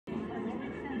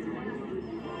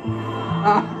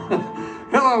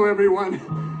Hello,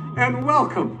 everyone, and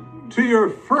welcome to your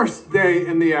first day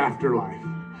in the afterlife.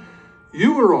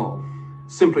 You are all,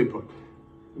 simply put,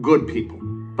 good people.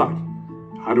 But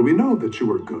how do we know that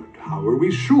you are good? How are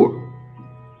we sure?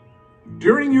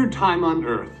 During your time on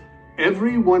Earth,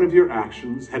 every one of your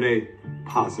actions had a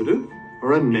positive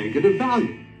or a negative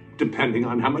value, depending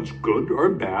on how much good or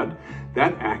bad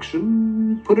that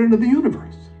action put into the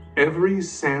universe. Every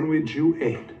sandwich you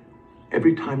ate,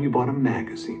 every time you bought a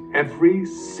magazine, every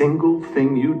single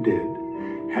thing you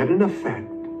did had an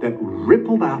effect that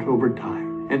rippled out over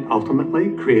time and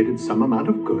ultimately created some amount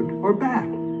of good or bad.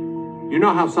 You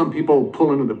know how some people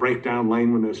pull into the breakdown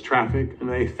lane when there's traffic and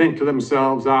they think to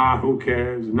themselves, who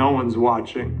cares? No one's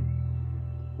watching.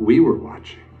 We were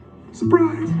watching.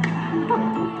 Surprise!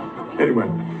 Anyway,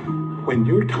 when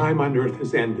your time on Earth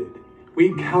has ended,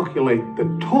 we calculate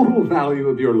the total value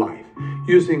of your life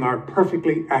using our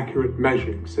perfectly accurate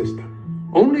measuring system.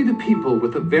 Only the people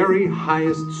with the very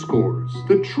highest scores,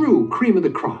 the true cream of the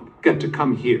crop, get to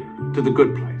come here, to the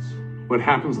good place. What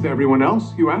happens to everyone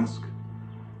else, you ask?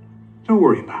 Don't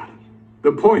worry about it.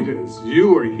 The point is,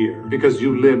 you are here because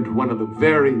you lived one of the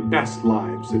very best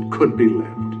lives that could be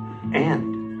lived.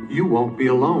 And you won't be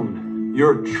alone.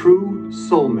 Your true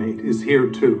soulmate is here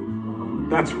too.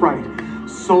 That's right,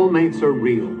 soulmates are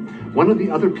real. One of the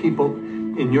other people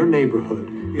in your neighborhood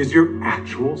is your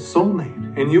actual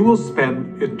soulmate, and you will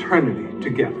spend eternity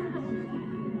together.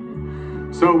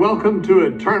 So welcome to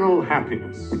eternal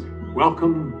happiness.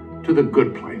 Welcome to the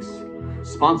good place.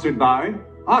 Sponsored by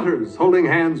Otters Holding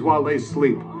Hands While They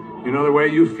Sleep. You know the way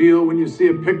you feel when you see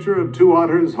a picture of two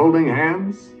otters holding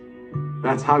hands?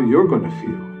 That's how you're going to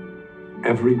feel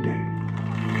every day.